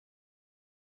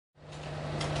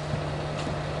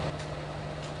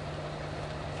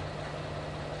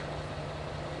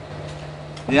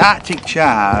The Arctic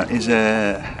char is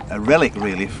a relic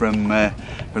really from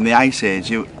the Ice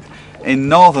Age. In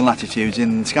northern latitudes,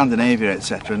 in Scandinavia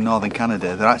etc, and northern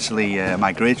Canada, they're actually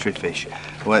migratory fish,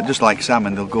 where just like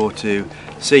salmon they'll go to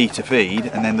sea to feed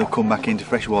and then they'll come back into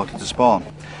fresh water to spawn.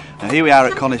 Now here we are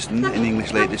at Coniston in the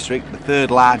English Lake District, the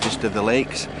third largest of the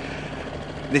lakes.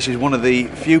 This is one of the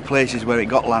few places where it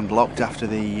got landlocked after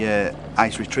the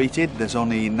ice retreated. There's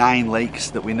only 9 lakes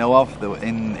that we know of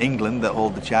in England that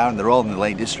hold the char, and they're all in the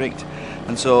Lake District.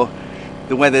 And so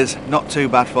the weather's not too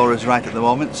bad for us right at the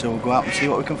moment, so we'll go out and see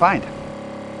what we can find.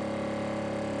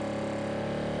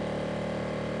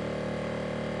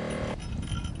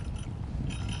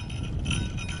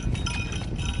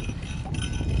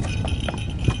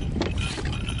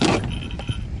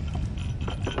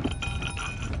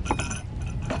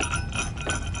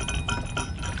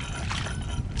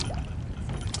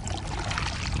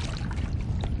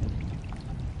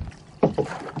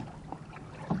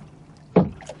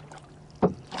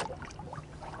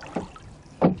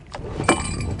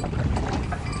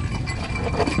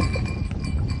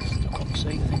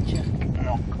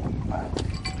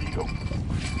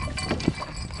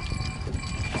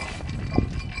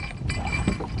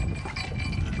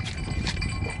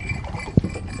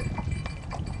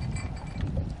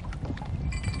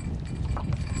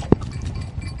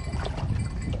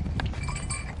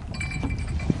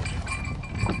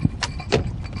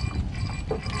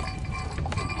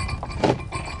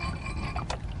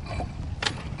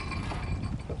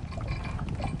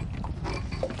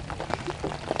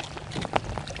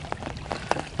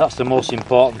 That's the most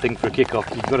important thing for a kick-off.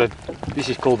 You've got this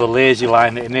is called the lazy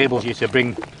line. It enables you to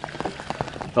bring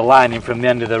the line in from the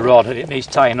end of the rod. It needs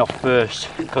tying off first,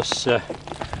 because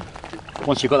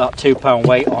once you've got that 2 pound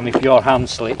weight on, if your hand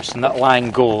slips and that line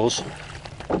goes,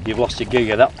 you've lost your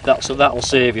gear. That'll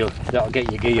save you. That'll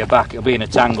get your gear back. It'll be in a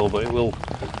tangle, but it will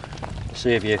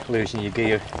save you losing your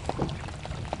gear.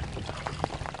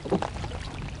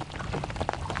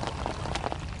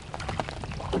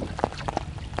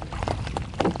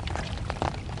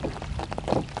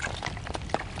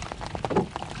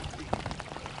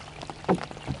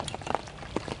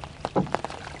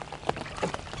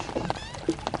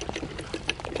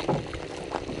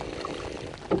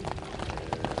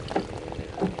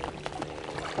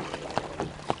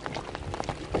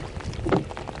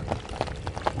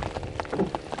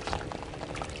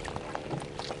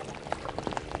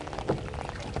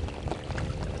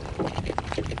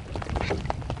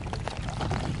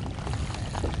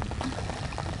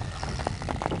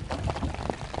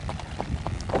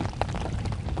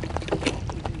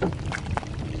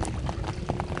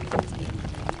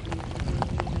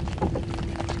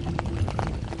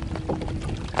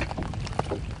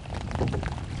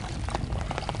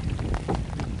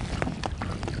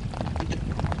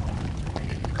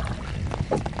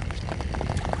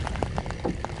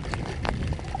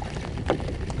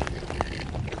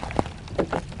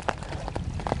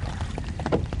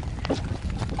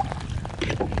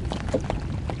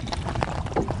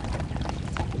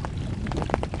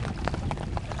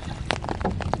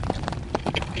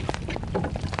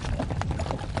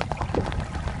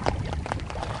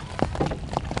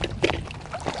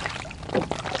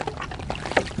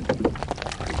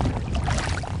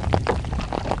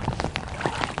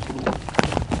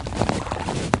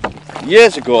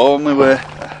 Years ago, when we were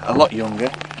a lot younger,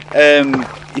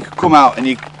 you could come out and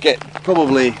you get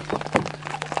probably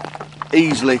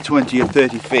easily 20 or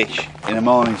 30 fish in a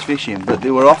morning's fishing, but they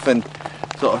were often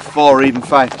sort of 4 or even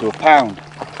 5 to a pound.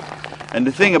 And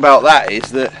the thing about that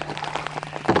is that,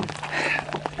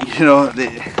 you know,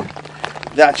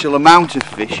 the actual amount of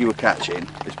fish you were catching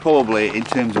is probably, in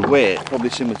terms of weight, probably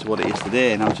similar to what it is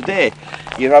today. Now today,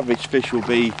 your average fish will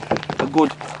be a good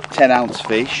 10-ounce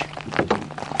fish,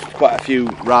 quite a few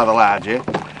rather larger,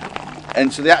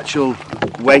 and so the actual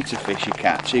weight of fish you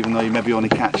catch, even though you maybe only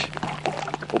catch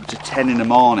up to 10 in the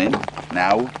morning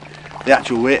now, the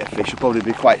actual weight of fish will probably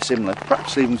be quite similar,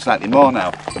 perhaps even slightly more now.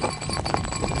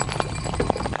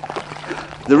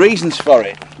 The reasons for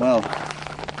it, well,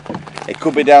 it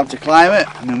could be down to climate.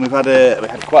 I mean, we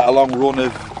had quite a long run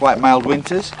of quite mild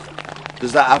winters.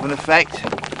 Does that have an effect?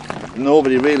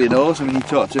 Nobody really knows. I mean, you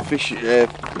talk to fish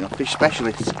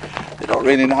specialists, they don't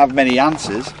really have many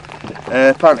answers.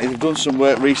 Apparently they've done some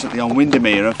work recently on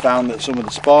Windermere and found that some of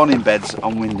the spawning beds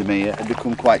on Windermere had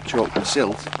become quite choked with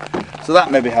silt. So that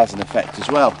maybe has an effect as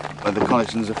well. Whether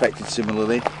Coniston's affected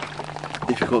similarly,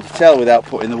 difficult to tell without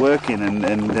putting the work in and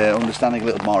understanding a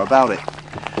little more about it.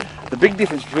 The big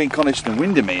difference between Coniston and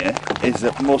Windermere is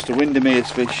that most of Windermere's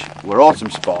fish were autumn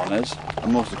spawners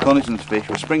and most of Coniston's fish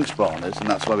were spring spawners, and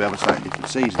that's why we have a slightly different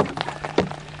season.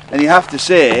 And you have to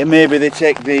say, maybe they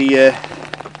take the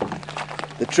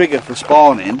trigger for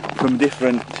spawning from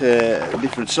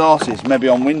different sources. Maybe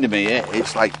on Windermere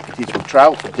it's like it is with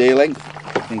trout, day length,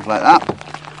 things like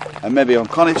that. And maybe on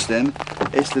Coniston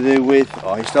it's to do with,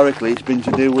 or historically it's been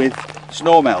to do with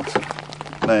snow melt,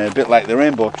 a bit like the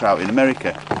rainbow trout in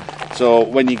America. So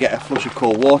when you get a flush of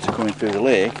cold water coming through the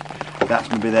lake, that's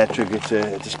maybe their trigger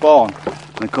to spawn.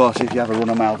 And of course, if you have a run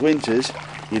of mild winters,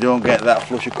 you don't get that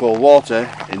flush of cold water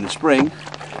in the spring,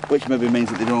 which maybe means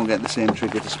that they don't get the same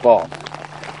trigger to spawn.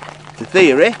 It's a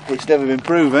theory, it's never been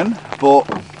proven, but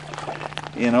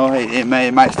you know, it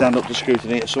might stand up to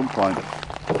scrutiny at some point.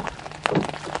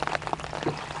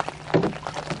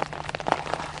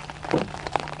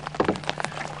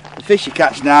 The fish you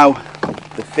catch now,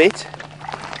 they're fit,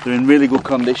 they're in really good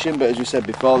condition, but as we said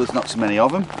before, there's not so many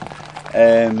of them.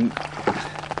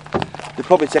 They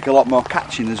probably take a lot more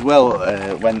catching as well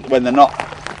when they're not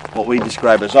what we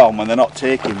describe as on, when they're not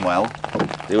taking well.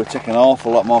 They would take an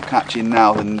awful lot more catching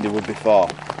now than they would before.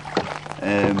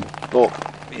 But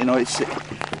you know, it's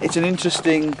an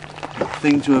interesting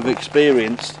thing to have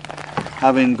experienced,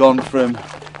 having gone from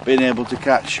being able to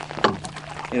catch,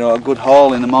 you know, a good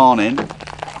haul in the morning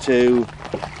to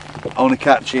only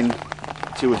catching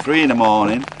 2 or 3 in the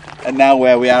morning, and now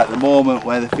where we are at the moment,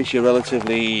 where the fish are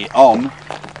relatively on,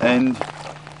 and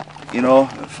you know,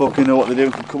 folk who know what they're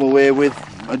doing can come away with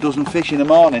a dozen fish in the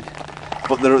morning.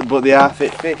 But they are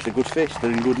fit fish, they're good fish,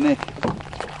 they're in good nick.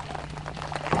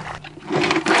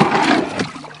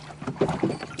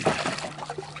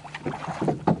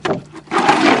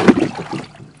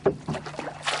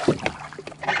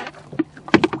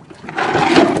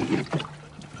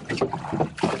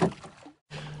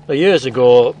 Well, years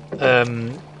ago,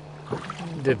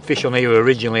 the fish on here were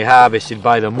originally harvested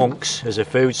by the monks as a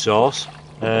food source,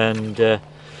 and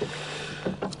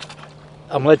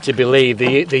I'm led to believe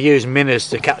they used minnows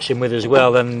to catch them with as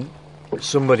well. And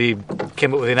somebody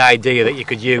came up with an idea that you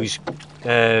could use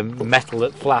metal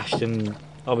that flashed, and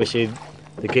obviously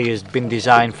the gear's been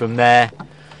designed from there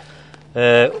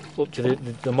up to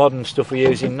the modern stuff we're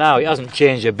using now. It hasn't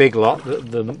changed a big lot.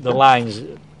 The lines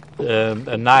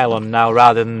are nylon now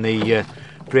rather than the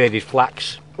braided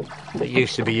flax that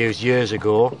used to be used years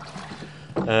ago.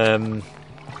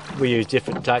 We use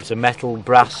different types of metal: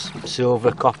 brass,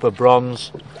 silver, copper,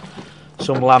 bronze.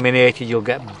 Some laminated, you'll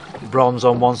get bronze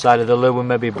on one side of the lure,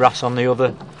 maybe brass on the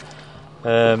other.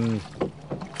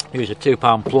 Use a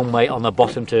 2-pound plumb weight on the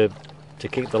bottom to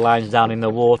keep the lines down in the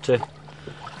water.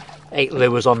 8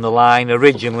 lures on the line.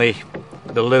 Originally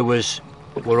the lures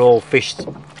were all fished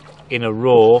in a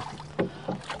row.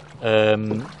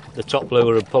 The top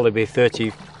lure would probably be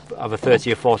 30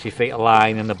 or 40 feet of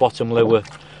line, and the bottom lure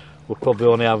would probably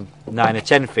only have 9 or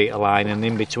 10 feet of line, and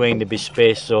in between there'd be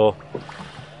space, so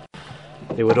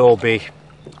they would all be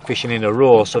fishing in a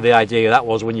row. So the idea of that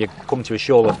was, when you come to a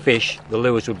shoal of fish, the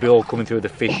lures would be all coming through the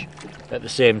fish at the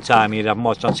same time, and you'd have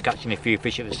more chance of catching a few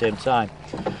fish at the same time.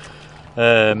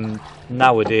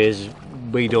 Nowadays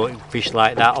we don't fish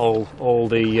like that. All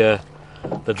the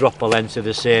dropper lengths are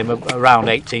the same, around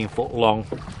 18 foot long,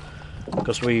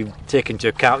 because we take into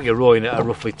account you're rowing at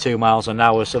roughly 2 miles an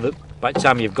hour, so that by the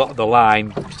time you've got the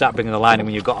line, start bringing the line in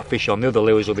when you've got a fish on, the other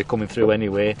lures will be coming through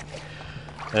anyway.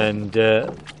 And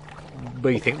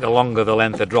we think the longer the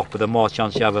length of dropper, the more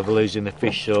chance you have of losing the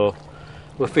fish, so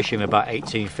we're fishing about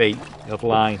 18 feet of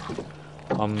line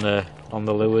on the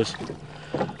lures.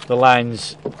 The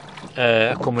lines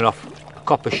are coming off a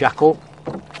copper shackle,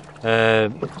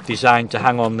 designed to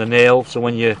hang on the nail, so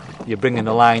when you're bringing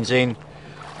the lines in,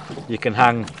 you can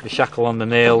hang the shackle on the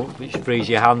nail, which frees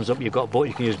your hands up. You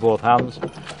can use both hands.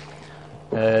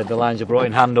 The lines are brought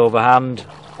in hand over hand.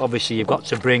 Obviously you've got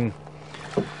to bring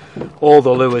all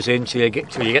the lures in till you get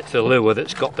to the lure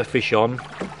that's got the fish on.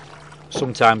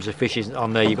 Sometimes the fish isn't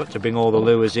on there, you've got to bring all the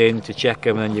lures in to check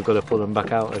them, and then you've got to put them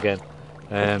back out again.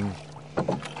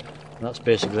 That's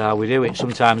basically how we do it.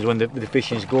 Sometimes when the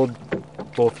fish is good,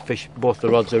 both the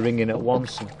rods are ringing at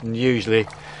once, and usually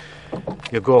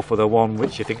you go for the one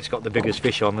which you think's got the biggest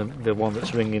fish on, and the one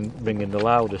that's ringing the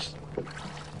loudest.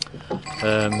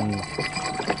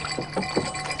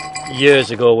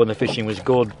 Years ago, when the fishing was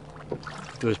good,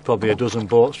 there was probably a dozen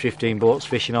boats, 15 boats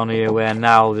fishing on here, where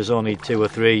now there's only 2 or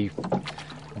 3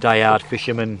 die-hard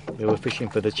fishermen who are fishing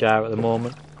for the char at the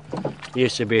moment. There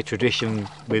used to be a tradition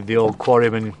with the old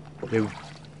quarrymen who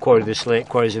quarried the slate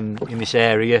quarries in this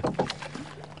area.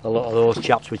 A lot of those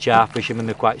chaps were char fishermen.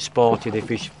 They're quite sporty. They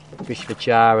fish for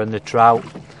char and the trout,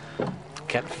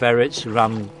 kept ferrets,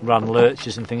 ran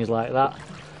lurchers and things like that.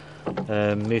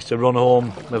 They used to run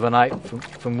home of a night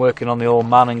from working on the old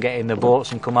man and get in the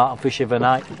boats and come out and fish of a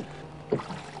night.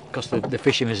 because the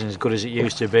fishing isn't as good as it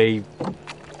used to be.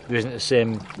 There isn't the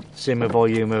same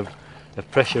volume of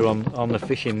pressure on the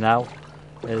fishing now.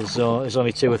 There's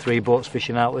only 2 or 3 boats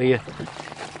fishing out here.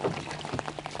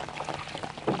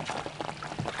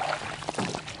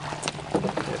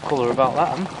 Bit of colour about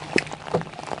that one.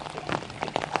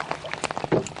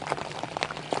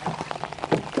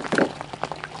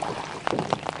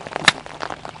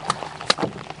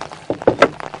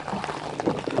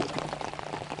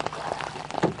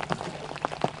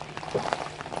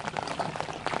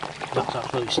 That's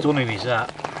absolutely stunning, is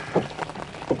that?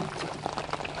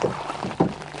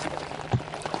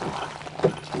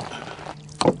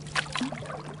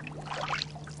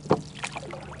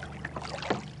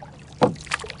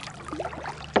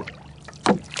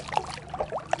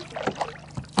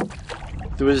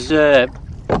 There was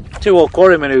 2 old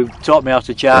quarrymen who taught me how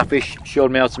to char fish,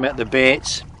 showed me how to make the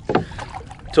baits,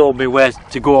 told me where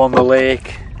to go on the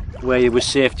lake, where it was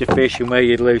safe to fish and where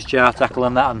you'd lose char tackle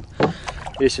and that. And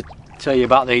they used to tell you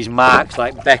about these marks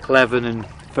like Beckleven and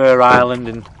Fir Island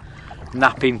and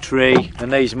Napping Tree,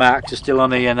 and these marks are still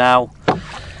on here now.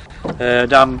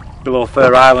 Down below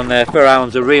Fir Island there. Fir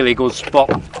Island's a really good spot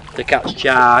to catch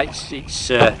char. It's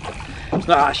not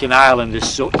actually an island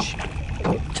as such,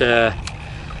 but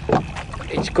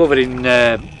it's covered in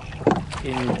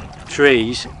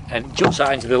trees and juts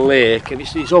out into the lake, and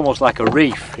it's almost like a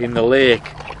reef in the lake.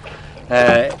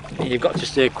 You've got to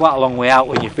stay quite a long way out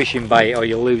when you're fishing by it, or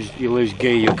you lose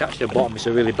gear. You'll catch the bottom. It's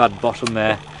a really bad bottom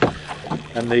there.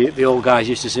 And the old guys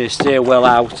used to say, stay well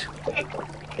out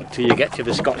till you get to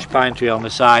the Scotch pine tree on the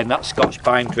side, and that Scotch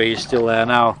pine tree is still there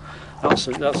now. That's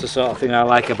the sort of thing I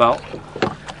like about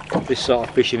this sort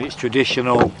of fishing. It's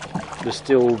traditional. There's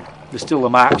still the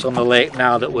marks on the lake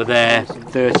now that were there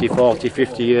 30, 40,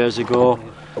 50 years ago,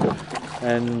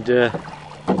 and you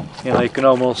know, you can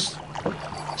almost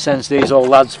sense these old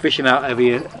lads fishing out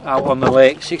on the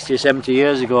lake 60 or 70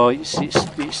 years ago. It's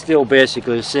still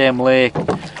basically the same lake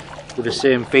with the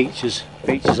same features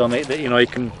on it that, you know, you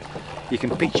can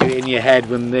picture it in your head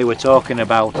when they were talking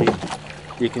about it.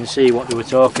 You can see what they were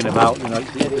talking about. You know,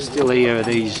 there's still here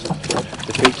the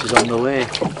features on the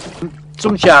lake.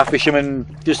 Some char fishermen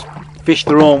just fish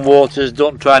their own waters,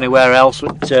 don't try anywhere else.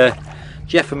 But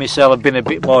Jeff and myself have been a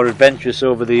bit more adventurous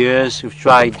over the years. We've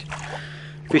tried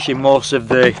fishing most of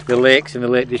the lakes in the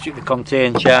Lake District that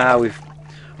contain char. We've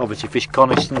obviously fished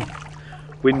Coniston,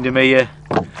 Windermere,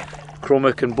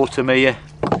 Crummock and Buttermere,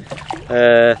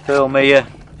 Thirlmere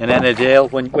and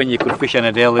Ennerdale. When you could fish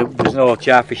Ennerdale, there's no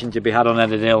char fishing to be had on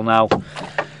Ennerdale now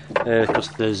because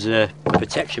there's a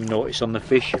protection notice on the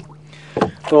fish.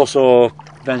 We've also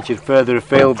ventured further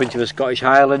afield, been to the Scottish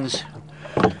Highlands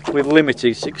with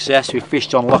limited success. We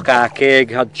fished on Loch Arkaig,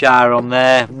 had char on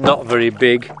there, not very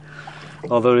big,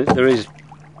 although there is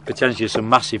potentially some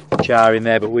massive char in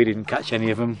there, but we didn't catch any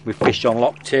of them. We fished on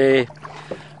Loch Tay,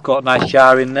 caught nice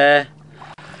char in there.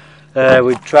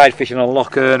 We tried fishing on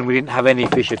Loch Earn, we didn't have any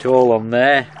fish at all on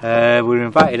there. We were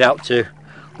invited out to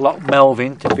Loch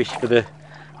Melvin to fish for the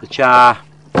char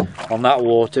on that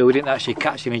water. We didn't actually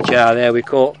catch any char there. We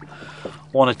caught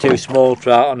 1 or 2 small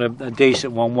trout on a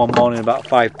decent one morning, about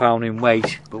 £5 in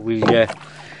weight, but we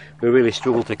really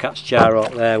struggled to catch char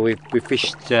out there. We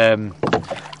fished on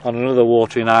another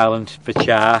watering island for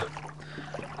char.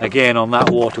 Again, on that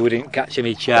water we didn't catch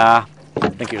any char. I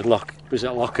think it was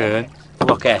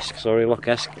Loch Esk.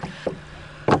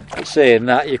 But saying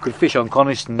that, you could fish on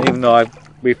Coniston. Even though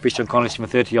we've fished on Coniston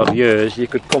for 30 odd years, you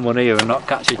could come on here and not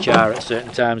catch a char at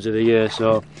certain times of the year.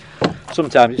 So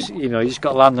sometimes, you know, you just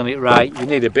got to land on it right. You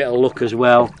need a bit of luck as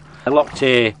well. Loch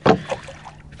Tay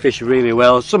fish really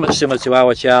well, somewhat similar to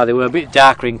our char. They were a bit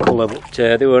darker in colour, but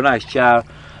they were a nice char,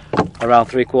 around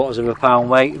 3/4 pound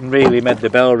weight, and really made the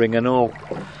bell ring and all.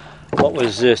 What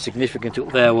was significant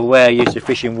up there were where used to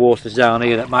fish in waters down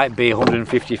here that might be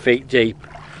 150 feet deep.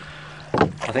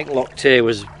 I think Loch Tay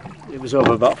was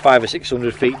over about 500 or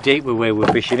 600 feet deep where we were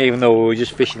fishing. Even though we were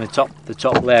just fishing the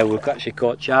top layer, we actually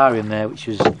caught char in there, which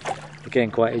was again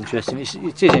quite interesting.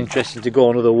 It is interesting to go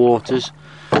on other waters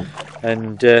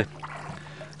and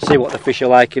see what the fish are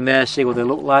like in there, see what they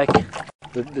look like.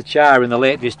 The char in the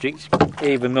Lake District,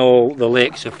 even though the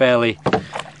lakes are fairly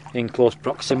in close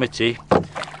proximity,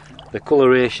 the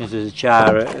colorations of the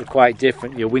char are quite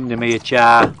different. Your Windermere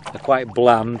char are quite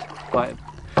bland, quite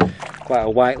a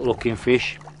white looking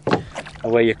fish,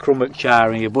 and where your Crummock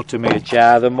char and your Buttermere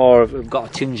char, they're more have got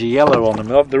a tinge of yellow on them.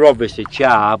 They're obviously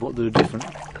char, but they're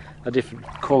a different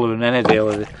colour, and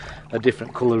Ennerdale a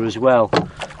different colour as well.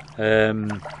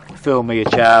 Thirlmere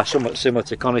char, somewhat similar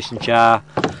to Coniston char,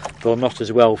 though not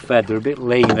as well fed. They're a bit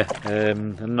leaner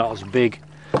and not as big.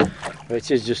 It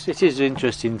is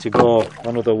interesting to go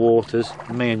on other waters.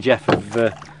 Me and Jeff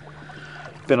have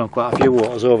been on quite a few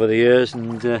waters over the years,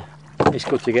 and it's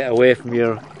good to get away from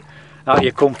out of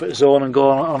your comfort zone and go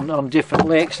on different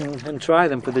lakes and try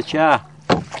them for the char.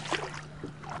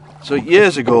 So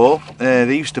years ago,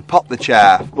 they used to pot the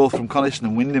char, both from Coniston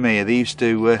and Windermere. They used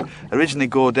to originally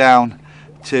go down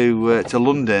to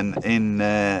London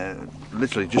in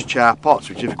literally just char pots,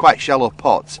 which are quite shallow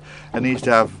pots, and they used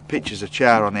to have pictures of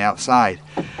char on the outside.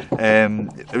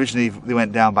 Originally they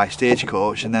went down by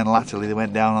stagecoach, and then latterly they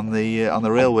went down on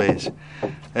the railways.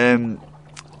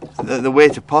 The way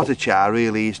to pot a char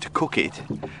really is to cook it,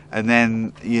 and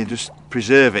then you just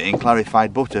preserve it in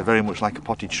clarified butter, very much like a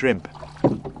potted shrimp.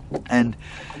 And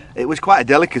it was quite a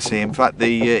delicacy. In fact,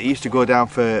 it used to go down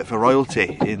for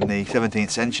royalty in the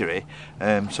 17th century.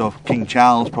 So King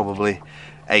Charles probably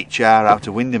ate char out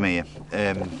of Windermere,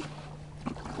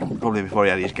 probably before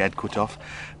he had his head cut off.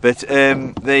 But so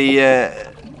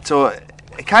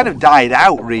it kind of died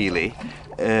out really,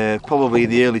 probably in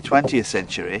the early 20th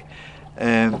century.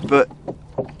 But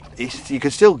you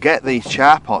can still get these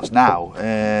char pots now.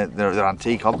 They're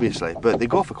antique, obviously, but they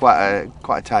go for quite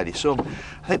a tidy sum.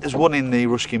 I think there's one in the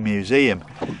Ruskin Museum,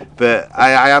 but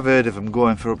I have heard of them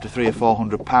going for up to £300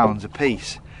 or £400 a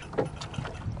piece.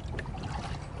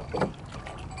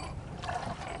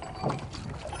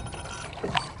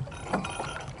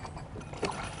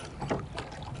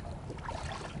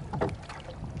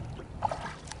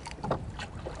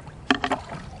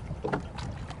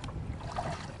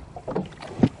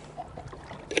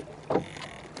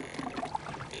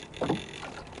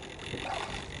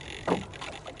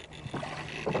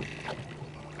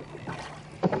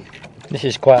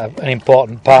 This is quite an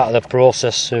important part of the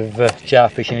process of char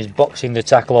fishing, is boxing the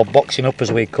tackle, or boxing up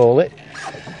as we call it.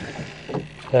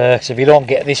 So if you don't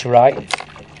get this right,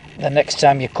 the next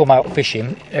time you come out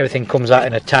fishing, everything comes out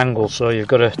in a tangle, so you've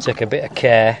got to take a bit of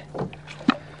care,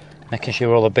 making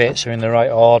sure all the baits are in the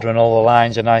right order and all the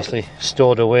lines are nicely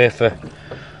stored away for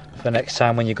next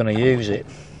time when you're going to use it.